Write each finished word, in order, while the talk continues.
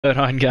What's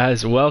going on,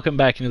 guys? Welcome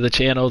back into the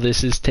channel.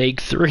 This is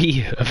take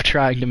 3 of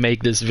trying to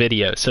make this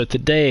video. So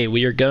today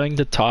we are going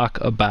to talk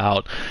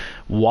about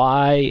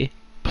why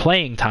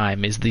playing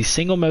time is the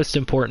single most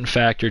important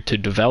factor to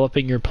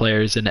developing your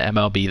players in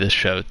MLB The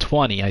Show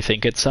 20. I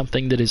think it's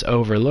something that is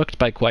overlooked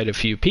by quite a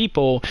few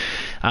people,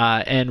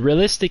 and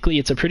realistically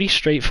it's a pretty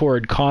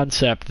straightforward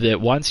concept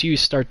that once you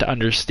start to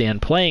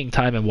understand playing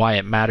time and why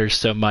it matters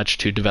so much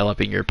to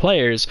developing your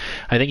players,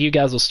 I think you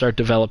guys will start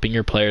developing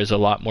your players a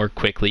lot more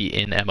quickly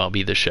in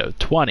MLB The Show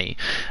 20.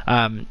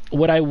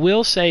 What I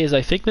will say is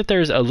I think that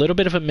there's a little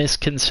bit of a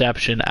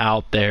misconception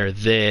out there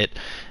that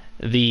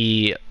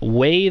the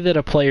way that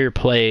a player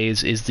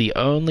plays is the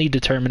only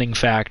determining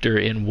factor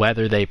in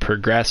whether they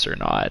progress or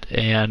not.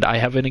 And I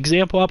have an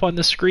example up on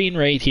the screen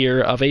right here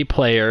of a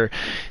player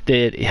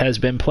that has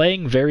been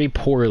playing very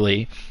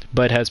poorly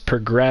but has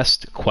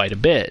progressed quite a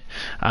bit.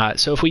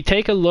 So if we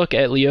take a look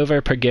at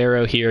Liover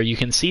Peguero here, you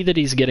can see that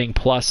he's getting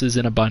pluses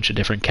in a bunch of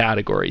different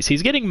categories.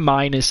 He's getting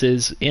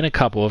minuses in a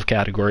couple of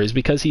categories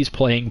because he's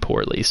playing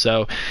poorly.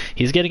 So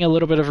he's getting a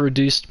little bit of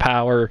reduced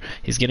power,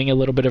 he's getting a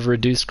little bit of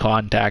reduced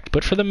contact,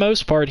 but for the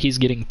most part he's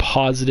getting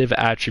positive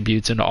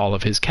attributes in all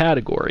of his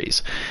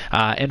categories.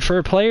 And for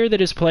a player that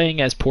is playing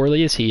as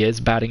poorly as he is,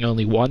 batting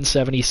only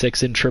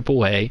 176 in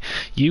AAA,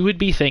 you would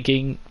be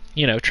thinking,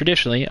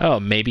 traditionally,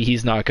 oh, maybe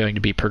he's not going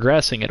to be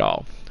progressing at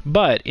all.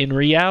 But in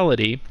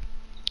reality,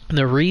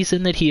 the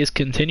reason that he is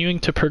continuing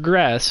to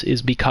progress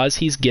is because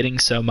he's getting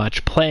so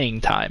much playing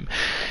time.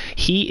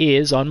 He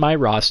is, on my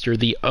roster,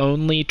 the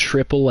only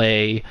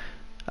AAA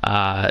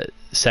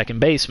second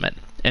baseman.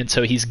 And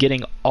so he's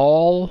getting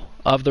all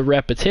of the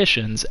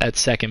repetitions at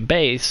second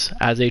base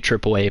as a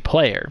AAA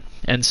player.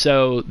 And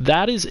so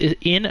that is,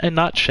 in a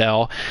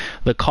nutshell,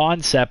 the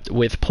concept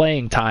with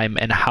playing time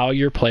and how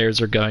your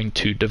players are going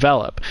to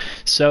develop.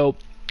 So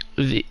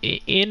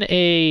in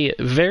a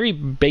very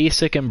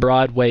basic and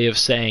broad way of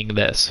saying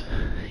this,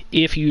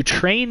 if you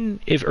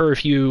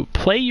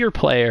play your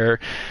player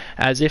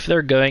as if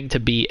they're going to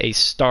be a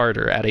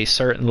starter at a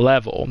certain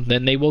level,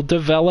 then they will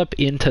develop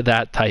into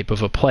that type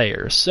of a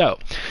player. So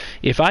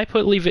if I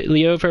put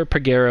Liover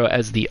Peguero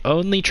as the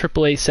only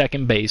AAA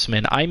second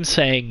baseman, I'm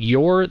saying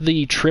you're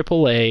the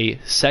AAA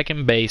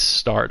second base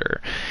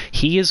starter.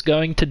 He is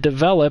going to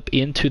develop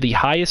into the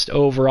highest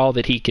overall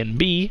that he can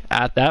be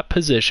at that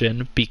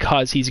position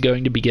because he's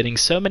going to be getting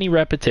so many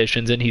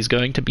repetitions and he's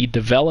going to be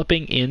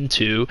developing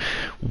into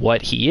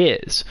what he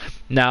is.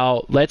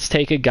 Now, let's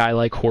take a guy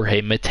like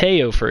Jorge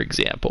Mateo, for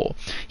example.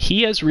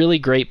 He has really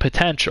great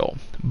potential,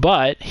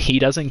 but he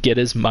doesn't get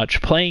as much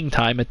playing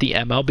time at the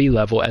MLB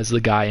level as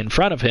the guy in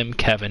front of him,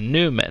 Kevin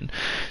Newman.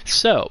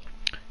 So,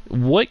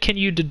 what can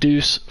you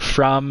deduce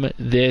from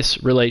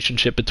this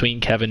relationship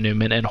between Kevin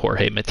Newman and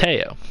Jorge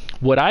Mateo?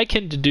 What I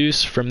can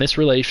deduce from this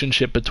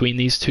relationship between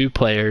these two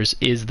players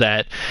is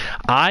that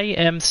I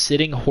am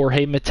sitting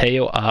Jorge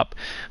Mateo up,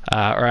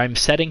 or I'm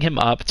setting him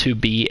up to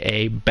be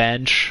a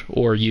bench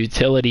or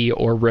utility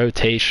or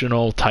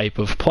rotational type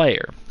of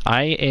player.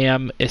 I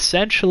am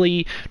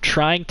essentially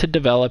trying to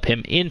develop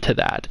him into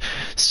that.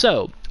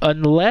 So,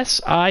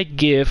 unless I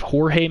give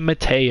Jorge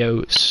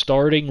Mateo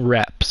starting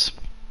reps,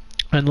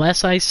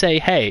 unless I say,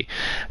 hey,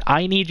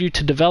 I need you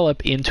to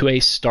develop into a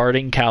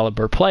starting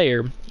caliber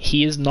player,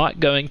 he is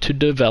not going to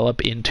develop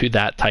into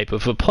that type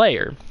of a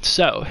player.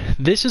 So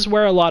this is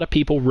where a lot of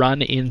people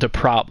run into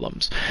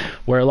problems.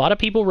 Where a lot of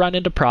people run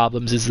into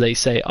problems is they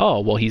say, oh,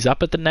 well, he's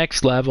up at the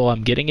next level,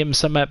 I'm getting him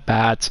some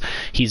at-bats,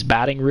 he's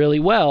batting really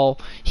well,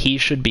 he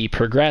should be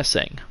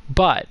progressing.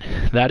 But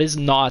that is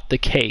not the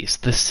case.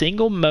 The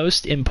single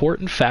most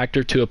important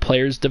factor to a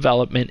player's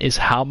development is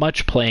how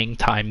much playing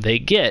time they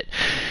get.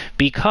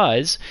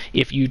 Because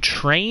if you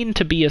train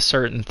to be a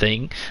certain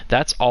thing,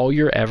 that's all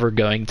you're ever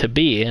going to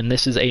be. And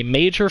this is a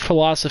major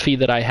philosophy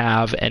that I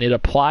have, and it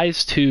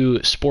applies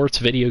to sports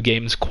video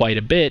games quite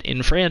a bit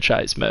in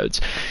franchise modes.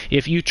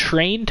 If you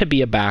train to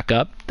be a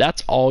backup,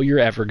 that's all you're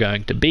ever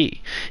going to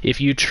be. If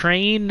you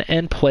train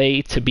and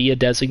play to be a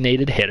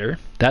designated hitter,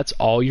 that's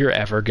all you're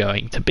ever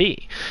going to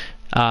be.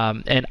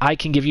 And I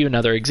can give you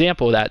another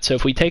example of that. So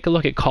if we take a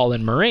look at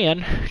Colin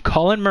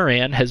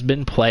Moran has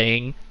been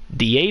playing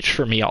DH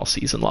for me all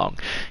season long.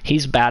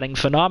 He's batting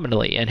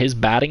phenomenally, and his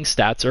batting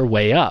stats are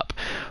way up.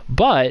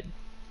 But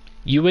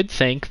you would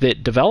think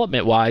that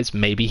development-wise,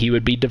 maybe he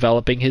would be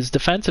developing his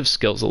defensive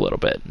skills a little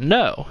bit.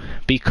 No,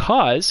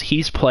 because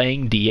he's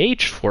playing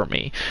DH for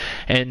me.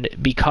 And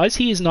because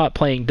he is not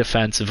playing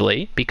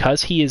defensively,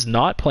 because he is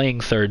not playing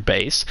third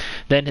base,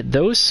 then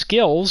those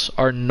skills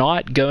are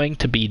not going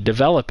to be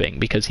developing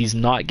because he's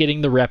not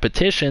getting the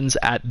repetitions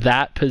at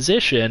that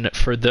position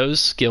for those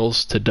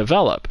skills to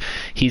develop.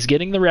 He's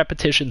getting the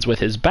repetitions with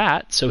his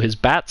bat, so his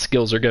bat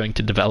skills are going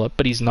to develop,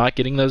 but he's not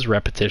getting those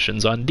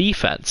repetitions on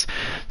defense.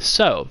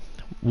 So,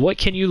 what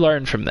can you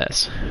learn from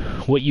this?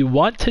 What you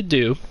want to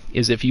do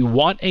is, if you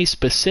want a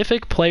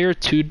specific player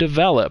to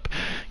develop,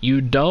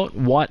 you don't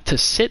want to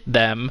sit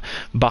them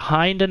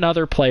behind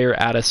another player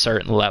at a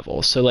certain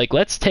level. So like,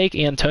 let's take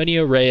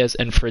Antonio Reyes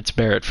and Fritz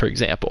Barrett, for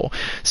example.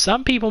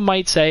 Some people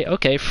might say,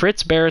 okay,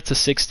 Fritz Barrett's a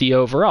 60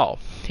 overall.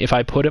 If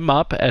I put him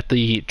up at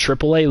the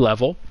AAA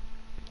level,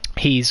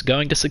 he's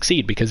going to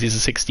succeed because he's a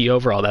 60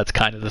 overall. That's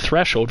kind of the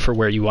threshold for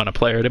where you want a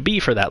player to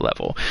be for that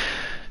level.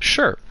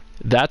 Sure,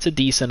 that's a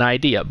decent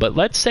idea. But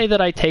let's say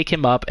that I take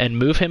him up and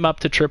move him up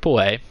to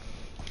AAA,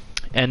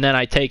 and then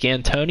I take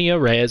Antonio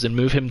Reyes and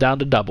move him down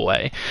to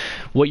AA.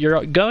 What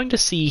you're going to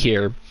see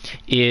here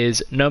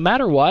is, no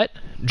matter what,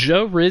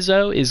 Joe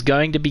Rizzo is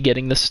going to be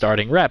getting the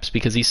starting reps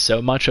because he's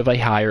so much of a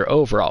higher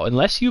overall.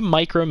 Unless you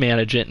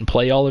micromanage it and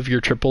play all of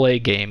your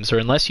AAA games, or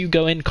unless you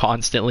go in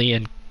constantly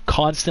and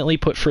constantly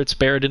put Fritz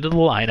Barrett into the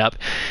lineup,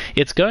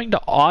 it's going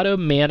to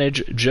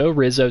auto-manage Joe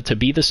Rizzo to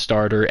be the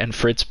starter, and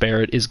Fritz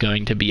Barrett is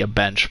going to be a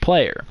bench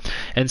player.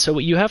 And so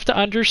what you have to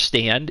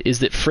understand is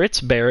that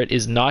Fritz Barrett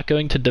is not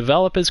going to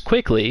develop as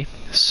quickly,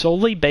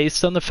 solely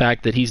based on the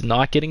fact that he's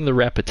not getting the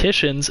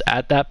repetitions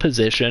at that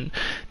position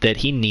that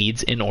he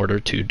needs in order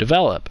to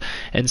develop.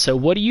 And so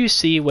what do you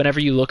see whenever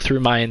you look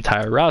through my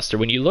entire roster?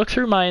 When you look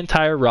through my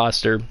entire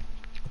roster,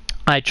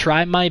 I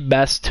try my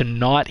best to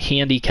not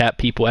handicap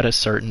people at a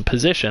certain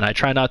position. I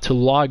try not to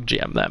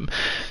logjam them.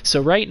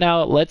 So right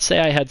now, let's say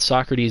I had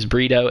Socrates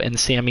Brito and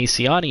Sammy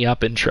Siani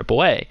up in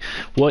AAA.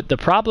 What the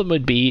problem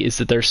would be is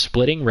that they're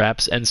splitting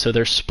reps, and so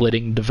they're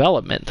splitting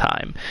development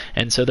time.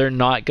 And so they're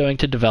not going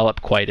to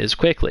develop quite as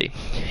quickly.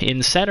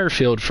 In center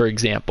field, for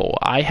example,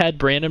 I had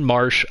Brandon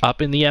Marsh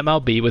up in the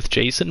MLB with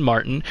Jason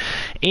Martin,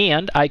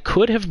 and I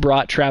could have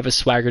brought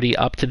Travis Swaggerty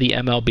up to the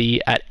MLB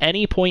at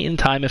any point in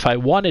time if I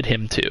wanted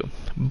him to.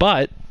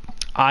 But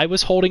I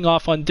was holding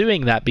off on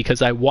doing that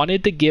because I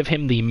wanted to give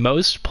him the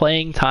most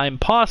playing time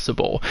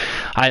possible.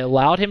 I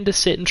allowed him to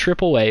sit in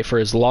AAA for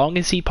as long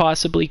as he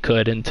possibly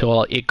could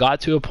until it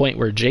got to a point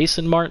where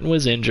Jason Martin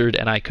was injured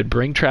and I could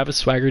bring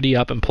Travis Swaggerty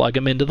up and plug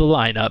him into the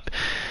lineup.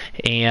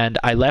 And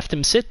I left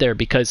him sit there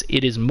because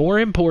it is more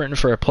important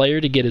for a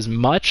player to get as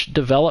much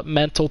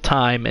developmental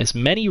time, as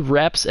many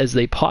reps as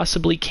they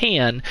possibly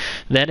can,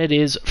 than it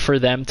is for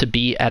them to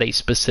be at a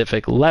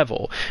specific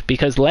level.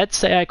 Because let's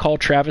say I call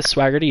Travis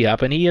Swaggerty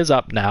up, and he is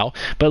up now,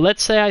 but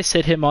let's say I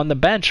sit him on the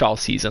bench all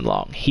season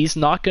long. He's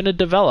not going to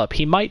develop.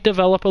 He might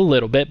develop a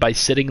little bit by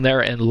sitting there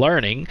and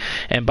learning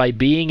and by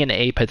being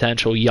a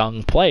potential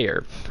young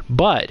player,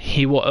 but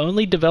he will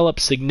only develop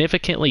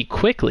significantly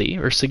quickly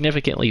or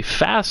significantly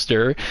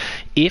faster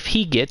if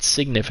he gets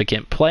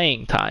significant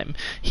playing time.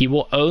 He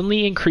will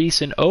only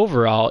increase in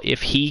overall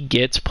if he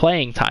gets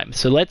playing time.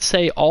 So let's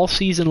say all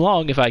season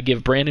long, if I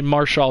give Brandon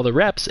Marsh all the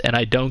reps and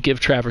I don't give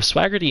Travis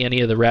Swaggerty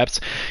any of the reps,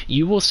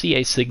 you will see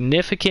a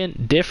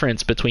significant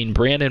difference between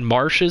Brandon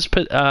Marsh's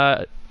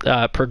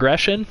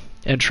progression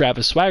and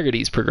Travis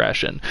Swaggerty's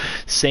progression.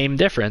 Same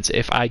difference.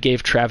 If I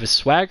gave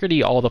Travis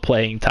Swaggerty all the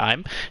playing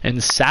time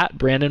and sat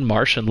Brandon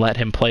Marsh and let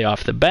him play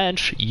off the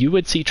bench, you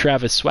would see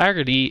Travis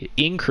Swaggerty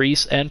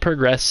increase and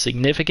progress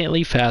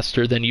significantly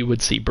faster than you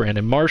would see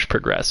Brandon Marsh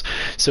progress.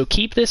 So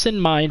keep this in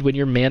mind when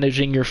you're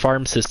managing your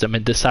farm system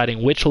and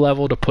deciding which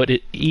level to put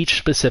each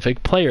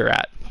specific player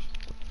at.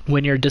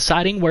 When you're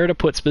deciding where to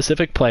put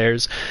specific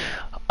players,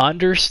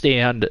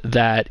 understand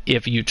that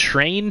if you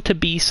train to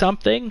be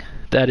something,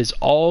 that is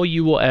all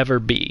you will ever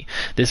be.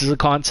 This is a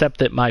concept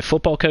that my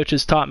football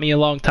coaches taught me a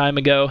long time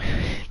ago.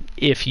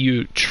 If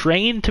you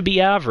train to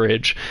be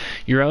average,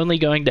 you're only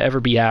going to ever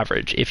be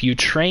average. If you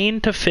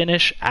train to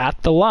finish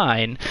at the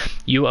line,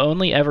 you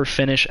only ever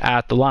finish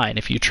at the line.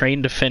 If you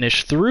train to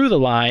finish through the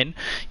line,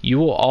 you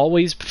will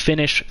always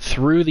finish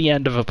through the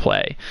end of a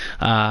play.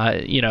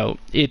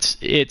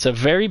 It's a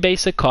very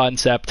basic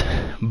concept,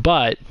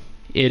 but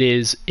it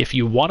is, if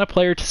you want a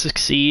player to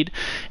succeed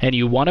and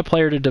you want a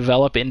player to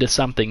develop into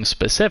something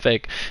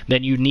specific,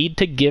 then you need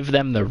to give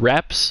them the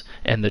reps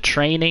and the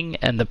training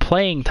and the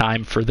playing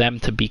time for them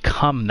to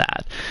become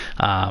that.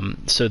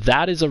 So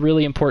that is a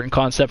really important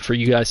concept for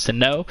you guys to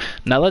know.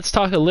 Now let's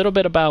talk a little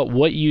bit about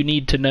what you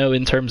need to know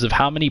in terms of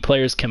how many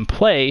players can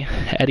play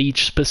at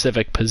each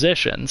specific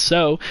position.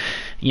 So,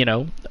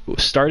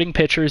 starting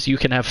pitchers, you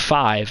can have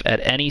 5 at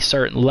any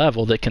certain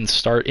level that can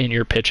start in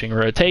your pitching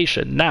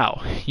rotation.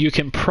 Now, you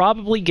can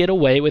probably get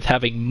away with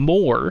having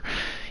more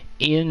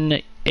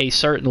in a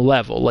certain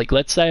level. Like,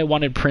 let's say I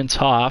wanted Prince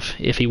Hoff,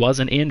 if he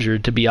wasn't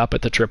injured, to be up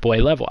at the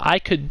AAA level. I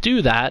could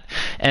do that,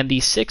 and the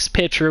 6th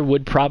pitcher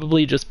would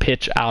probably just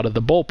pitch out of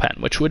the bullpen,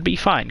 which would be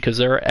fine because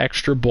there are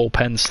extra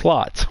bullpen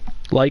slots.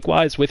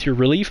 Likewise, with your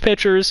relief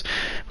pitchers,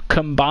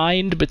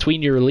 combined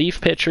between your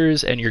relief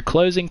pitchers and your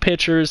closing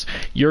pitchers,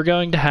 you're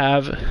going to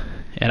have,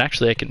 and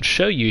actually I can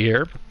show you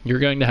here, you're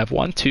going to have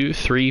 1, 2,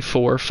 3,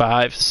 4,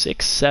 5,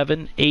 6,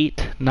 7,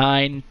 8,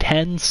 9,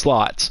 10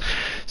 slots.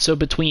 So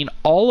between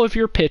all of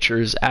your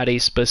pitchers at a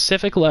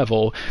specific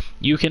level,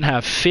 you can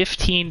have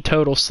 15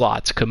 total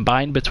slots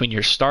combined between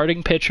your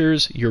starting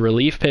pitchers, your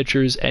relief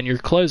pitchers, and your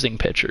closing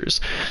pitchers.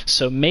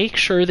 So make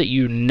sure that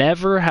you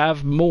never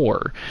have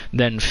more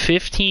than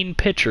 15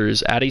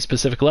 pitchers at a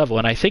specific level.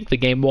 And I think the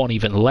game won't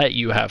even let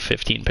you have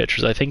 15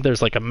 pitchers. I think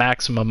there's like a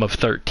maximum of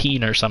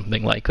 13 or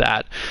something like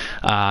that,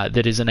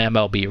 that is an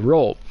MLB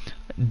rule.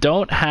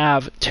 Don't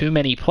have too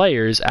many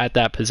players at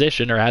that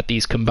position or at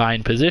these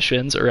combined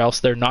positions, or else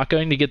they're not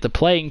going to get the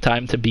playing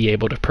time to be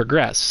able to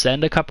progress.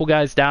 Send a couple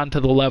guys down to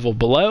the level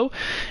below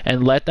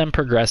and let them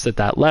progress at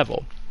that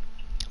level.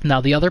 Now,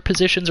 the other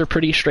positions are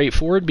pretty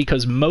straightforward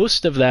because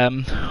most of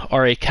them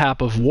are a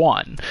cap of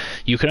 1.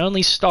 You can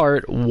only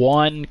start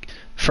 1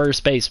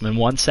 first baseman,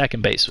 1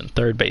 second baseman,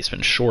 third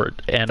baseman,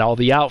 short, and all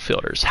the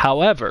outfielders.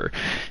 However,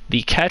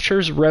 the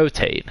catchers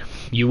rotate.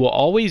 You will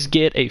always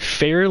get a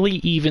fairly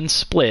even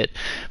split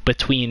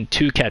between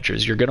 2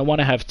 catchers. You're going to want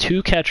to have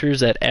 2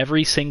 catchers at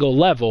every single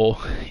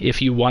level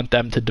if you want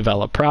them to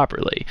develop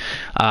properly.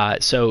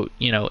 So,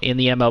 in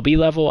the MLB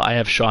level, I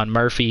have Sean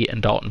Murphy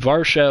and Dalton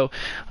Varsho.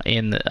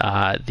 In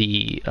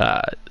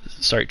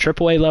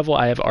AAA level,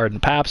 I have Arden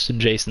Pabst and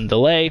Jason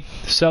DeLay,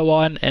 so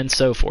on and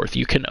so forth.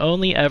 You can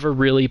only ever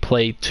really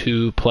play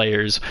 2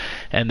 players,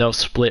 and they'll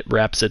split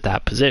reps at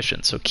that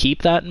position. So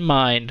keep that in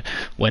mind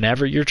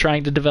whenever you're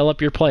trying to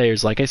develop your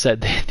players. Like I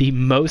said, the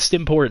most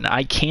important,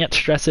 I can't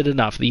stress it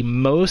enough, the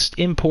most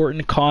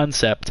important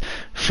concept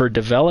for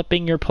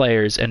developing your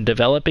players and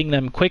developing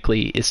them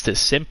quickly is to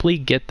simply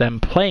get them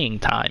playing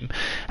time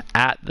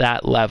at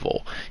that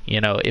level.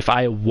 If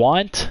I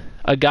want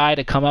a guy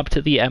to come up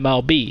to the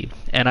MLB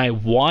and I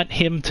want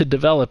him to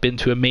develop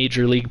into a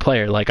major league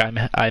player like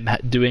I'm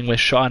doing with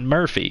Sean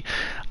Murphy,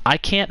 I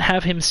can't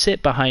have him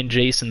sit behind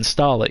Jason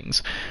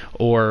Stallings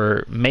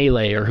or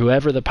Melee or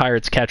whoever the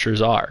Pirates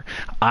catchers are.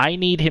 I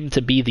need him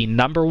to be the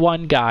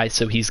 #1 guy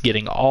so he's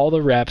getting all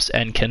the reps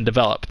and can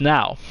develop.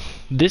 Now,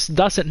 this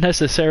doesn't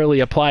necessarily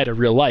apply to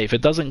real life.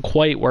 It doesn't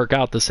quite work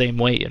out the same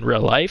way in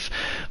real life,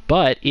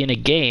 but in a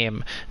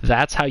game,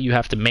 that's how you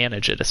have to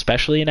manage it,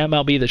 especially in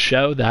MLB The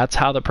Show. That's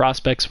how the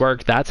prospects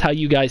work. That's how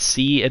you guys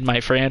see in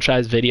my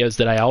franchise videos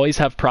that I always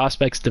have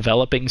prospects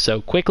developing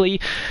so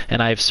quickly,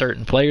 and I have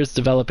certain players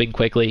developing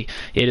quickly.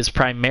 It is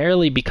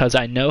primarily because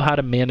I know how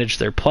to manage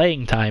their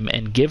playing time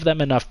and give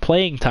them enough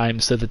playing time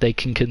so that they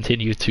can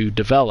continue to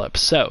develop.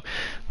 So,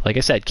 like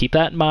I said, keep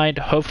that in mind.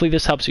 Hopefully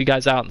this helps you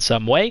guys out in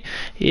some way.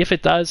 If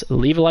it does,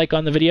 leave a like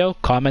on the video.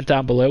 Comment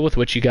down below with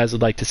what you guys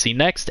would like to see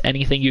next.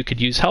 Anything you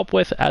could use help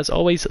with, as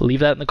always, leave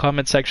that in the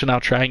comment section.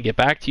 I'll try and get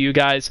back to you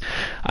guys.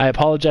 I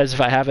apologize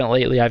if I haven't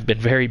lately. I've been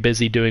very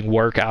busy doing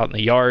work out in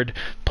the yard,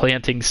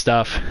 planting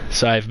stuff.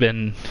 So I've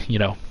been,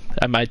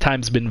 my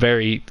time's been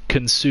very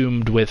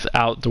consumed with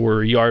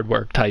outdoor yard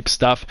work type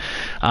stuff.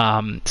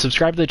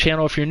 Subscribe to the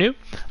channel if you're new.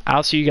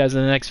 I'll see you guys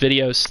in the next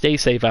video. Stay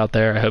safe out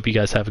there. I hope you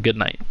guys have a good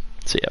night.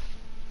 See ya.